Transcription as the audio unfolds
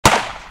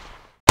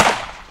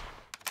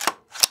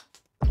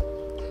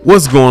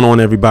What's going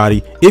on,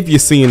 everybody? If you're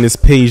seeing this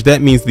page,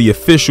 that means the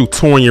official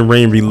Torian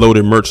Rain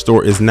Reloaded merch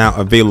store is now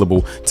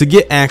available. To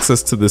get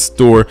access to the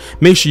store,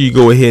 make sure you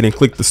go ahead and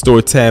click the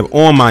store tab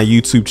on my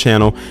YouTube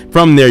channel.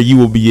 From there, you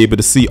will be able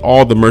to see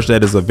all the merch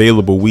that is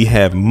available. We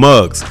have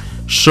mugs,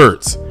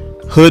 shirts,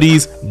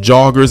 hoodies,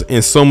 joggers,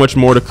 and so much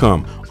more to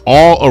come.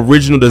 All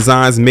original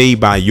designs made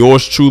by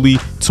yours truly,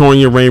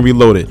 Torian Rain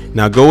Reloaded.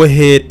 Now go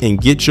ahead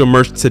and get your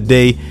merch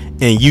today,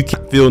 and you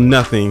can feel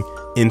nothing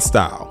in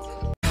style.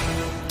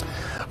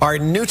 All right,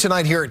 new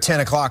tonight here at 10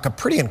 o'clock, a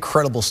pretty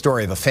incredible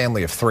story of a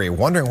family of three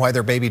wondering why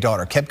their baby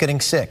daughter kept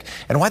getting sick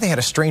and why they had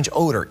a strange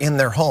odor in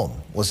their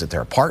home. Was it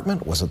their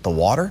apartment? Was it the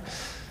water?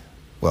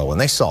 Well, when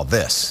they saw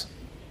this,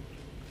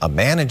 a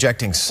man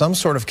injecting some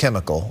sort of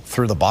chemical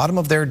through the bottom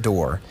of their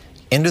door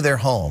into their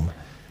home,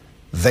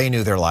 they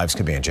knew their lives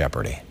could be in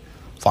jeopardy.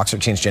 Fox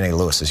 13's Janae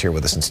Lewis is here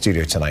with us in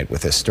studio tonight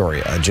with this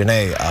story.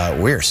 Janae,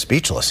 we're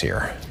speechless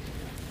here.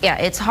 Yeah,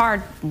 it's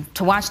hard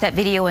to watch that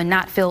video and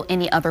not feel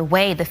any other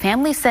way. The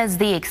family says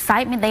the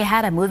excitement they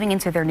had of moving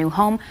into their new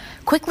home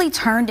quickly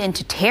turned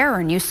into terror,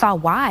 and you saw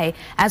why.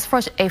 As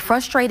a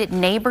frustrated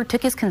neighbor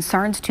took his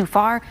concerns too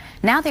far,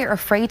 now they're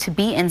afraid to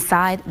be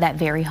inside that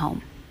very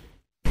home.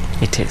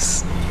 It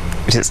is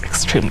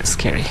extremely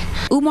scary.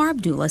 Umar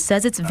Abdullah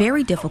says it's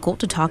very difficult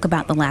to talk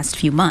about the last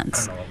few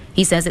months.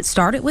 He says it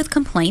started with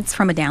complaints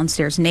from a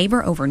downstairs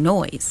neighbor over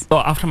noise. So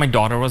after my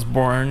daughter was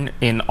born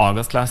in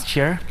August last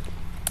year,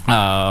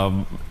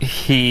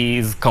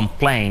 his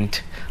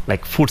complaint,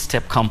 like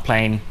footstep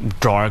complaint,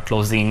 drawer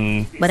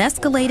closing. But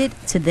escalated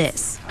to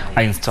this.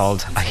 I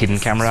installed a hidden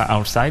camera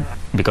outside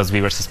because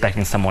we were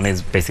suspecting someone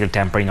is basically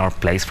tampering our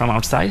place from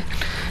outside.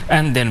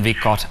 And then we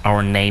caught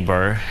our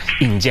neighbor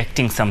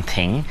injecting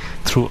something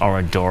through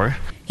our door.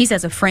 He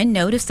says a friend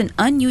noticed an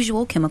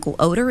unusual chemical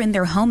odor in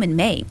their home in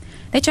May.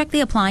 They checked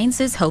the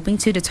appliances, hoping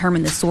to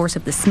determine the source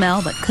of the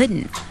smell, but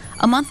couldn't.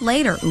 A month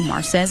later,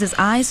 Umar says his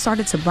eyes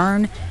started to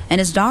burn and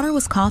his daughter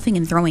was coughing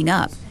and throwing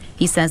up.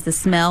 He says the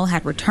smell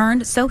had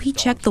returned, so he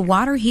checked the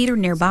water heater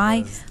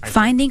nearby,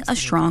 finding a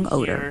strong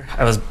odor.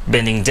 I was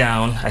bending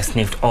down. I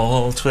sniffed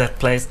all through that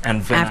place.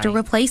 And after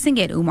replacing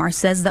it, Umar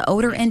says the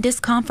odor and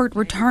discomfort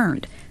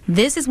returned.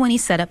 This is when he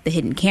set up the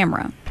hidden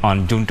camera.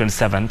 On June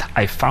 27th,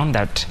 I found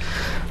that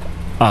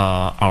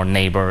our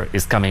neighbor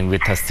is coming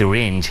with a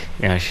syringe.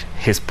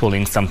 He's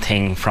pulling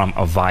something from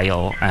a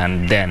vial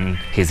and then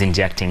he's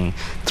injecting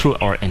through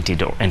our entry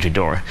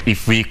door.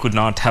 If we could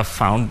not have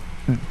found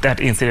that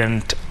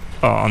incident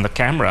on the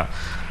camera,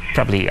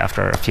 probably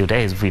after a few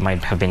days we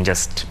might have been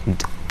just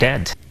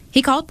dead.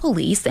 He called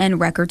police,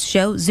 and records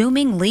show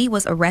Xuming Lee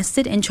was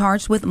arrested and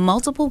charged with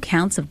multiple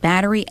counts of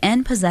battery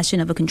and possession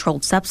of a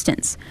controlled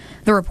substance.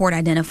 The report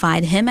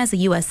identified him as a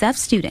USF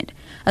student.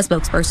 A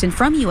spokesperson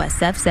from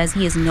USF says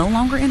he is no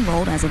longer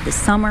enrolled as of this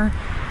summer.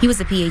 He was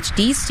a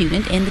PhD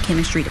student in the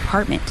chemistry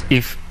department.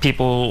 If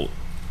people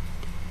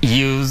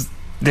use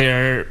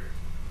their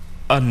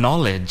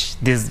knowledge,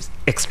 this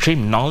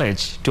extreme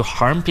knowledge, to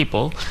harm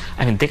people,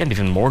 I mean, they can be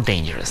even more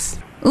dangerous.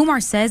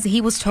 Umar says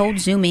he was told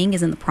Xuming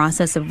is in the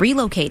process of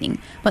relocating,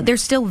 but they're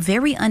still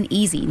very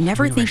uneasy,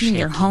 never thinking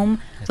their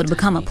home would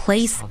become a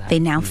place they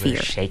now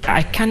fear.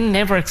 I can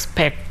never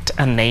expect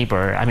a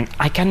neighbor, I mean,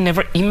 I can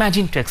never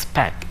imagine to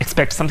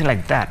expect something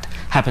like that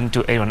happen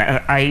to anyone.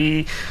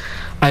 I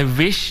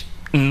wish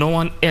no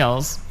one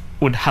else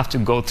would have to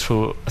go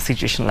through a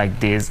situation like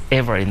this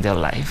ever in their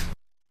life.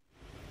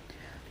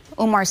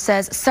 Umar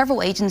says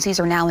several agencies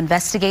are now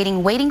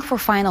investigating, waiting for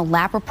final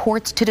lab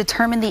reports to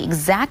determine the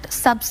exact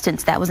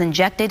substance that was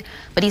injected,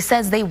 but he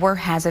says they were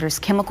hazardous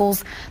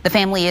chemicals. The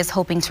family is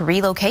hoping to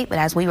relocate, but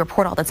as we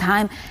report all the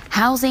time,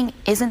 housing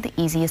isn't the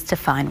easiest to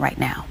find right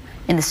now.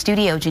 In the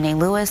studio, Janae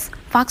Lewis,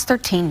 Fox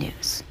 13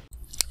 News.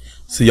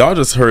 So y'all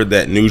just heard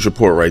that news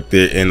report right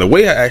there, and the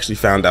way I actually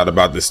found out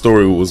about this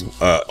story was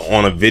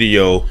on a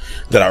video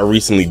that I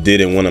recently did,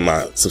 and one of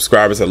my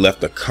subscribers had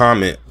left a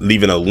comment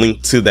leaving a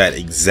link to that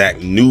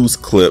exact news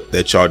clip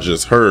that y'all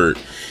just heard.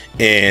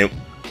 And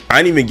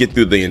I didn't even get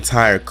through the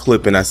entire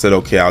clip, and I said,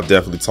 okay, I'll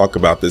definitely talk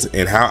about this.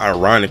 And how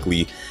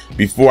ironically,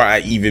 before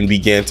I even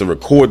began to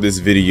record this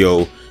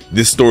video,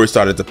 this story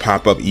started to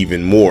pop up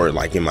even more,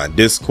 like in my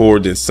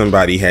Discord. Then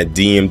somebody had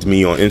DM'd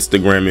me on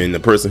Instagram, and the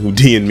person who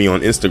DM'd me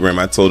on Instagram,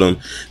 I told them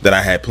that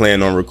I had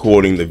planned on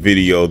recording the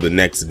video the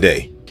next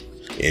day.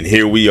 And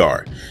here we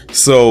are.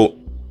 So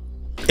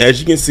as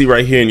you can see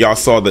right here, and y'all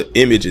saw the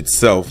image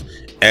itself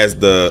as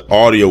the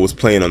audio was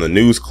playing on the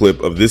news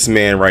clip of this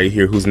man right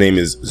here, whose name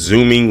is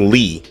Xuming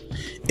Lee,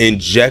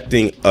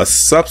 injecting a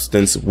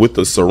substance with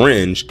a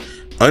syringe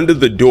under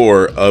the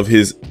door of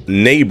his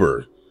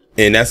neighbor.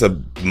 And that's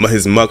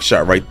his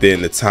mugshot right there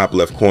in the top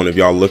left corner. If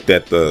y'all looked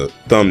at the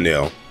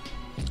thumbnail,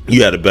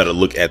 you had a better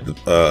look at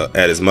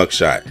his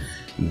mugshot.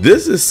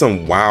 This is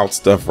some wild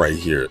stuff right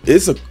here.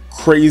 It's a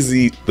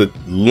crazy the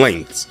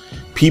lengths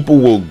people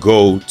will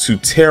go to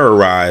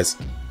terrorize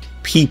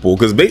people,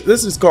 because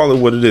let's just call it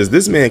what it is.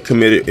 This man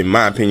committed, in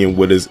my opinion,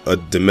 what is a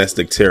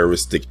domestic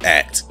terroristic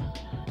act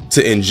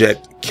to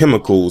inject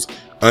chemicals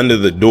under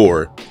the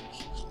door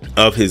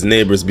of his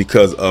neighbors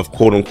because of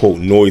quote unquote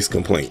noise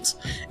complaints.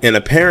 And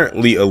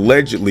apparently,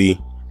 allegedly,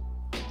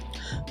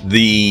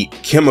 the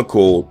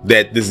chemical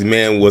that this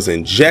man was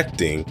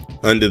injecting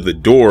under the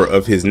door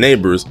of his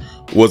neighbors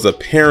was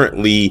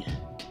apparently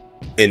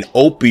an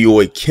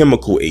opioid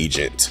chemical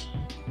agent.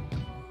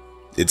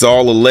 It's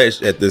all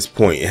alleged at this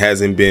point. It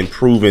hasn't been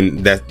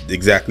proven that's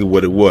exactly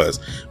what it was,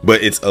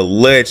 but it's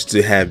alleged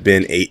to have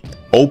been a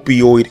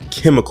opioid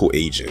chemical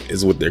agent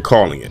is what they're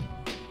calling it.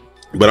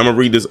 But I'm gonna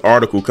read this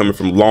article coming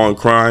from Law and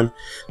Crime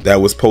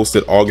that was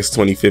posted August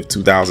 25th,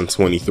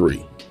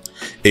 2023.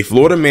 A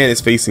Florida man is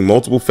facing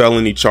multiple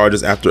felony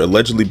charges after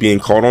allegedly being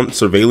caught on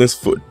surveillance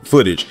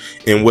footage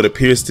in what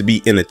appears to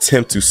be an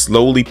attempt to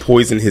slowly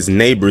poison his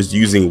neighbors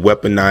using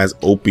weaponized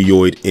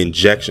opioid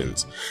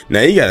injections.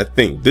 Now you gotta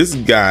think, this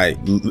guy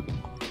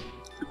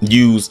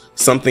used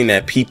something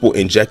that people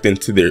inject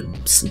into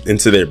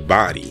their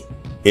body,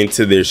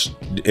 into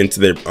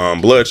their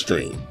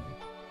bloodstream,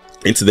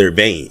 into their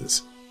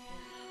veins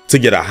to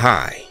get a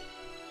high.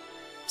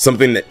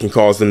 Something that can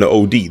cause them to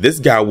OD. This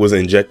guy was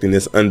injecting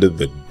this under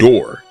the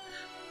door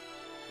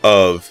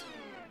of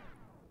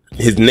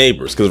his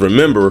neighbors. Because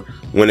remember,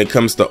 when it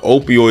comes to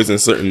opioids and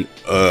certain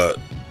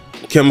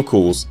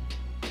chemicals,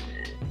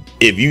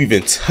 if you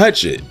even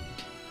touch it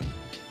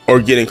or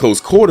get in close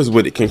quarters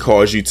with it, can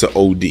cause you to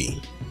OD.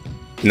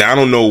 Now, I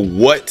don't know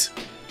what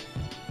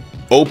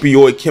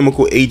opioid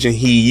chemical agent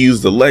he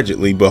used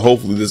allegedly, but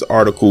hopefully this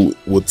article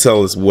will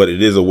tell us what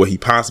it is or what he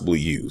possibly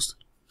used.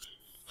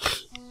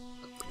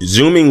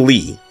 Xuming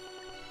Lee,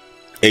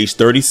 age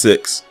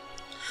 36,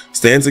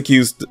 stands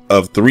accused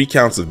of 3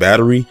 counts of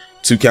battery,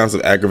 2 counts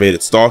of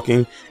aggravated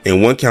stalking,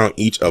 and 1 count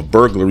each of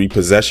burglary,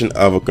 possession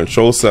of a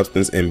controlled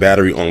substance, and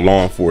battery on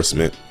law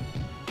enforcement,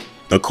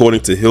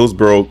 according to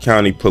Hillsborough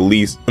County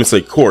Police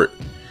Court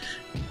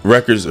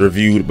records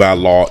reviewed by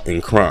Law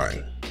and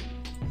Crime.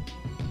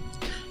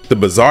 The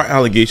bizarre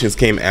allegations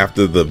came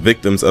after the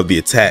victims of the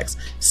attacks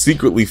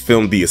secretly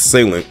filmed the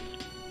assailant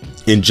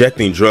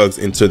injecting drugs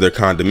into their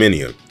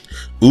condominium.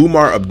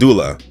 Umar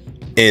Abdullah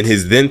and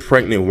his then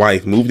pregnant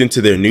wife moved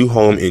into their new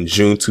home in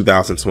June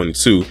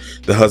 2022,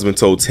 the husband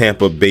told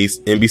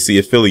Tampa-based NBC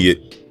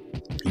affiliate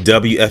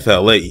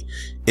WFLA.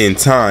 In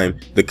time,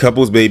 the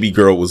couple's baby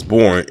girl was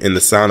born and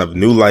the sound of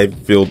new life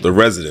filled the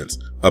residence,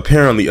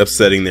 apparently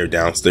upsetting their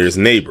downstairs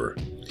neighbor.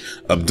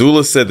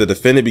 Abdullah said the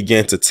defendant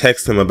began to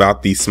text him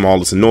about these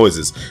smallest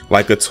noises,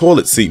 like a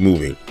toilet seat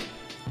moving,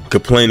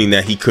 complaining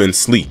that he couldn't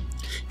sleep.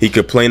 He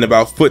complained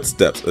about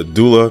footsteps,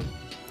 Abdullah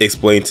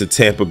explained to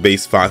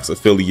Tampa-based Fox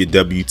affiliate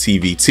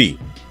WTVT.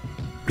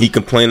 He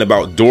complained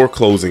about door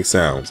closing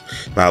sounds.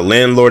 My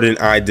landlord and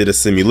I did a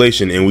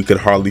simulation and we could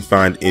hardly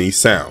find any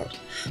sound.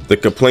 The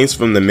complaints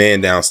from the man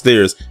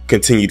downstairs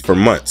continued for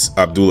months,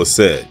 Abdullah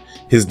said.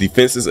 His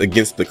defenses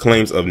against the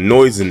claims of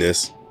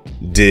noisiness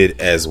did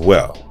as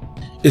well.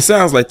 It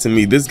sounds like to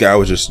me this guy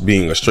was just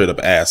being a straight up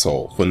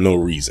asshole for no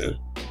reason.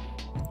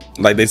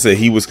 Like they said,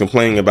 he was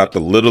complaining about the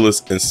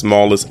littlest and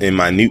smallest and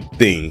minute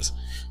things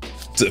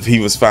he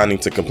was finding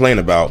to complain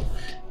about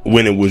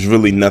when it was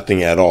really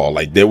nothing at all.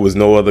 Like there was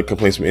no other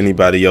complaints from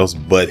anybody else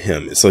but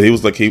him. So he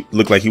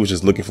looked like he was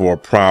just looking for a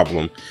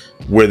problem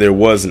where there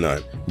was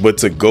none. But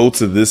to go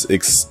to this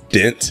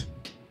extent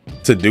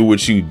to do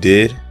what you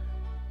did,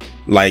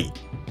 like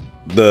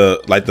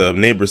the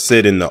neighbor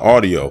said in the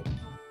audio,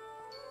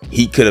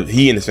 he and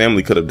his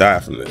family could have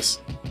died from this,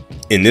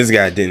 and this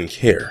guy didn't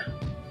care.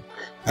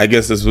 I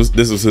guess this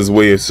was his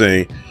way of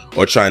saying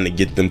or trying to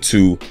get them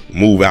to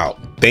move out.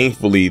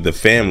 Thankfully, the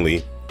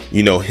family,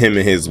 you know, him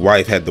and his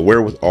wife had the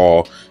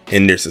wherewithal,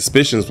 and their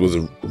suspicions was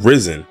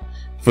risen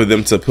for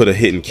them to put a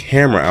hidden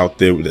camera out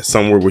there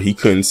somewhere where he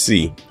couldn't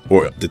see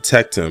or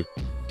detect him,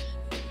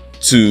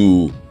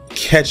 to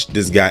catch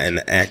this guy in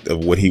the act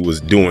of what he was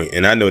doing.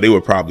 And I know they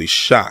were probably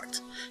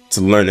shocked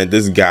to learn that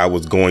this guy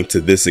was going to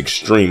this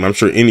extreme. I'm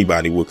sure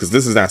anybody would, because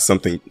this is not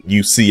something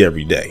you see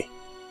every day.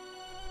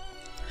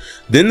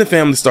 Then the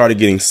family started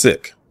getting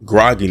sick,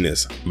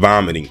 grogginess,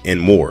 vomiting,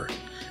 and more.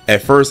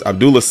 At first,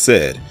 Abdullah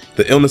said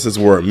the illnesses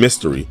were a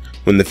mystery.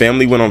 When the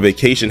family went on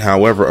vacation,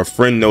 however, a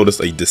friend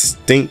noticed a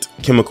distinct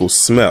chemical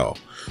smell.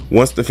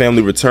 Once the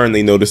family returned,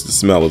 they noticed the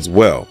smell as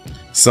well.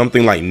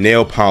 Something like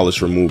nail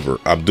polish remover,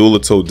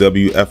 Abdullah told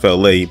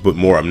WFLA, but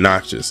more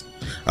obnoxious.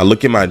 I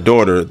look at my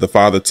daughter, the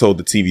father told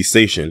the TV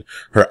station.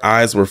 Her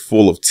eyes were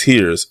full of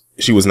tears.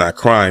 She was not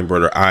crying,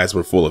 but her eyes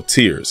were full of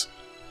tears.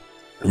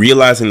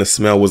 Realizing the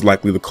smell was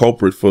likely the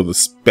culprit for the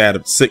spat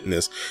of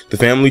sickness, the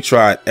family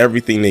tried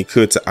everything they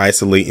could to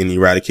isolate and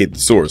eradicate the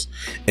source.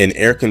 An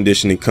air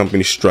conditioning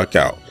company struck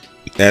out,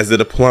 as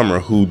did a plumber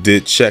who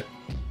checked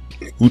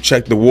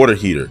the water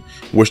heater,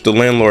 which the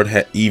landlord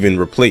had even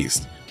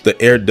replaced. The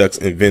air ducts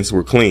and vents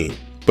were clean,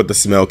 but the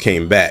smell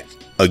came back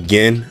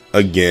again,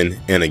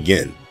 and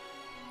again.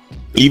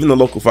 Even the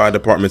local fire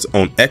department's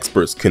own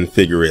experts couldn't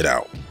figure it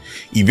out.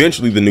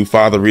 Eventually, the new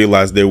father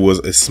realized there was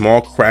a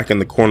small crack in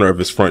the corner of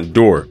his front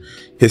door.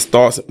 His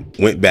thoughts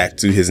went back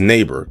to his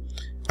neighbor.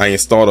 I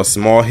installed a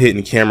small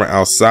hidden camera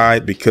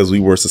outside because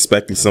we were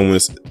suspecting someone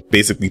is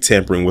basically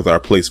tampering with our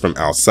place from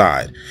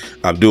outside,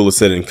 Abdullah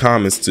said in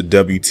comments to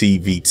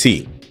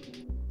WTVT.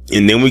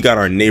 And then we got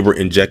our neighbor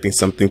injecting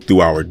something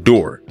through our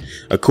door.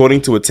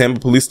 According to a Tampa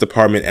Police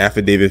Department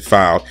affidavit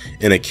filed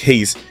in a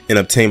case and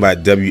obtained by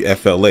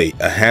WFLA,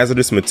 a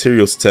hazardous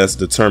materials test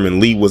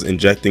determined Lee was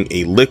injecting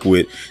a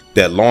liquid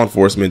that law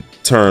enforcement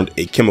termed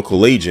a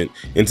chemical agent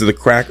into the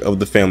crack of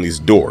the family's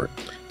door.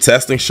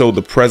 Testing showed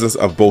the presence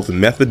of both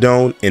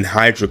methadone and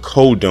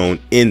hydrocodone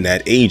in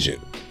that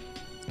agent.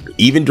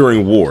 Even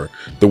during war,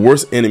 the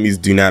worst enemies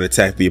do not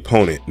attack the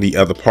opponent, the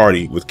other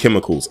party, with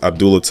chemicals,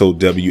 Abdullah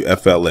told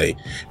WFLA,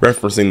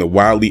 referencing the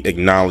widely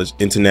acknowledged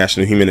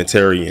international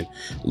humanitarian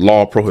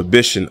law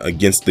prohibition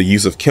against the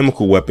use of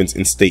chemical weapons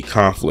in state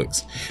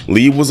conflicts.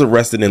 Lee was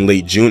arrested in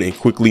late June and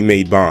quickly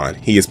made bond.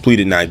 He has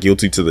pleaded not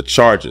guilty to the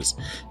charges.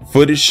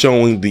 Footage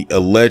showing the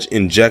alleged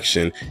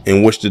injection,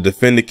 in which the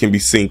defendant can be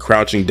seen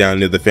crouching down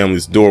near the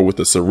family's door with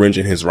a syringe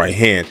in his right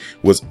hand,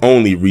 was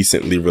only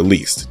recently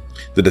released.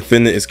 The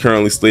defendant is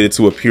currently slated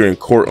to appear in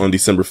court on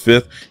December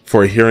 5th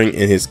for a hearing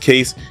in his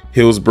case,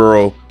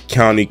 Hillsborough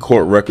County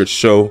court records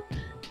show.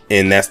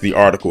 And that's the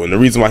article. And the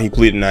reason why he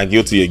pleaded not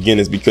guilty again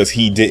is because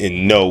he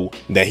didn't know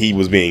that he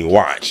was being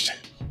watched.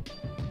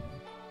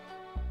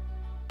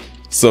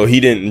 So he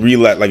didn't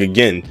realize, like,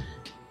 again,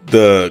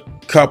 the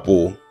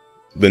couple,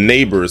 the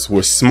neighbors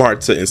were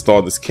smart to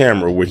install this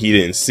camera where he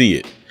didn't see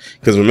it.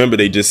 Because remember,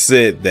 they just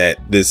said that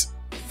this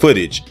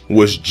footage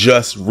was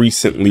just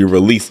recently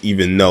released,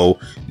 even though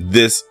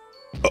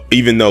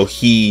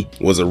he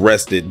was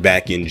arrested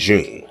back in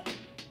June.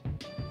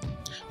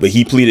 But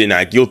he pleaded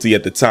not guilty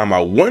at the time.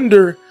 I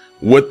wonder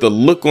what the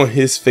look on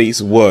his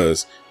face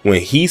was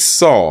when he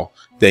saw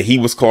that he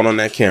was caught on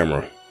that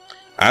camera.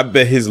 I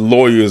bet his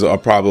lawyers are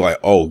probably like,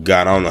 oh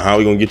God, I don't know how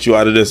we're gonna get you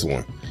out of this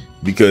one.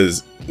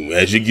 Because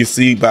as you can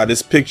see by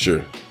this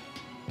picture,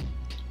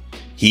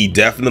 he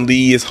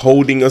definitely is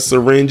holding a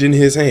syringe in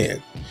his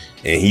hand.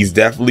 And he's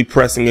definitely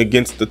pressing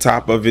against the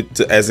top of it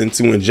as in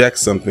to inject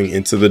something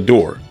into the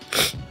door.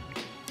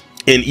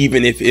 And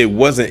even if it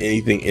wasn't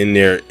anything in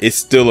there, it's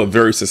still a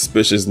very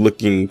suspicious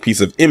looking piece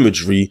of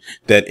imagery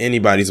that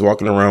anybody's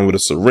walking around with a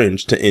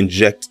syringe to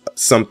inject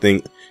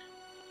something,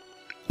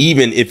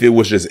 even if it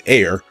was just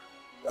air,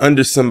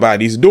 under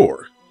somebody's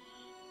door.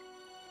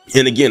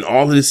 And again,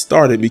 all of this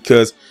started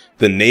because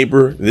the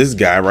neighbor, this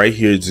guy right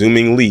here,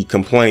 Xuming Lee,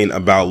 complained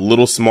about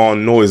little small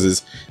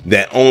noises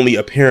that only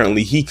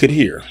apparently he could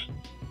hear.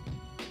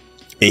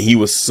 And he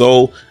was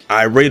so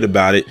irate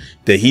about it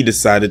that he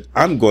decided,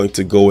 I'm going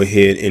to go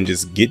ahead and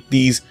just get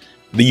these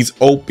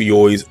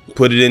opioids,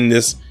 put it in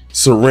this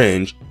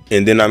syringe,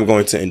 and then I'm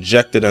going to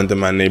inject it under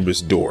my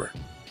neighbor's door.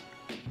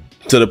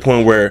 To the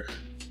point where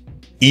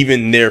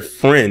even their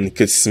friend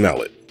could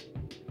smell it.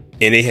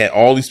 And they had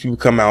all these people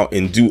come out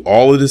and do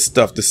all of this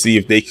stuff to see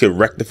if they could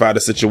rectify the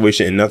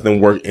situation, and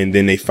nothing worked. And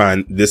then they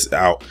find this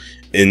out,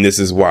 and this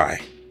is why.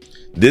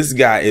 This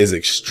guy is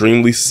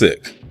extremely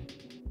sick.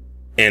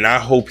 And I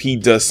hope he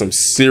does some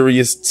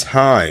serious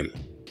time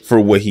for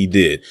what he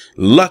did.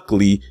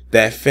 Luckily,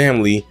 that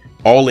family,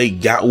 all they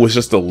got was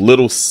just a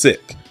little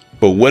sick.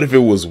 But what if it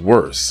was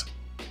worse?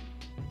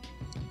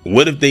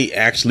 What if they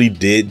actually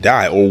did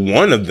die, or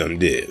one of them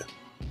did?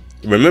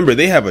 Remember,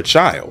 they have a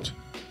child.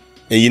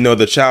 And you know,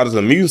 the child's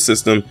immune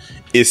system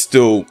is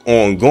still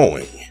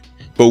ongoing.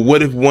 But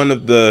what if one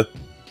of the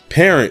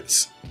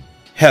parents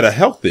had a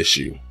health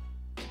issue?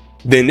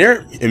 Then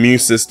their immune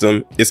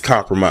system is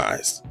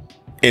compromised.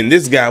 And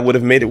this guy would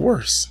have made it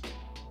worse.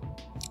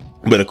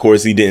 But of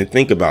course, he didn't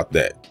think about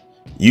that.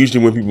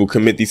 Usually when people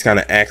commit these kind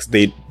of acts,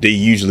 they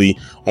usually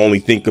only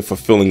think of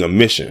fulfilling a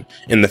mission.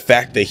 And the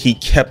fact that he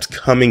kept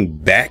coming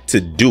back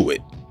to do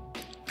it,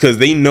 because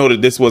they know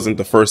that this wasn't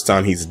the first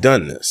time he's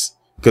done this.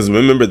 Because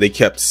remember, they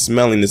kept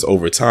smelling this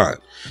over time.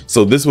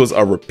 So this was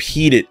a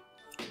repeated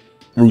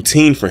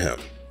routine for him.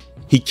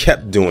 He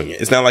kept doing it.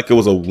 It's not like it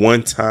was a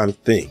one-time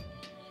thing.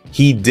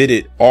 He did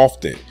it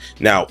often.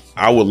 Now,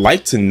 I would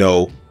like to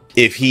know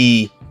if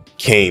he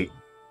came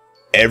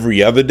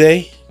every other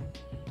day.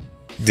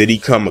 Did he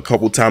come a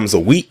couple times a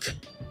week?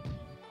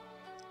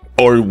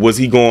 Or was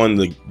he going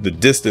the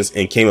distance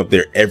and came up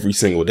there every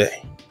single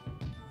day?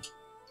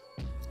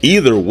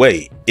 Either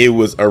way, it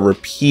was a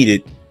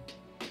repeated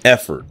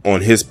effort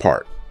on his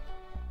part.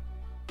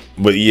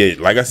 But yeah,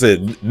 like I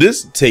said,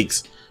 this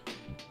takes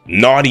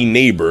naughty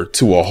neighbor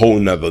to a whole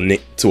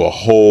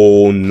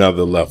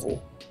nother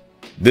level.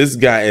 This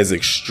guy is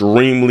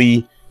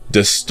extremely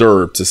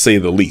disturbed, to say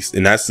the least,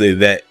 and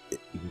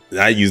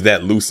I use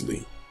that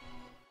loosely.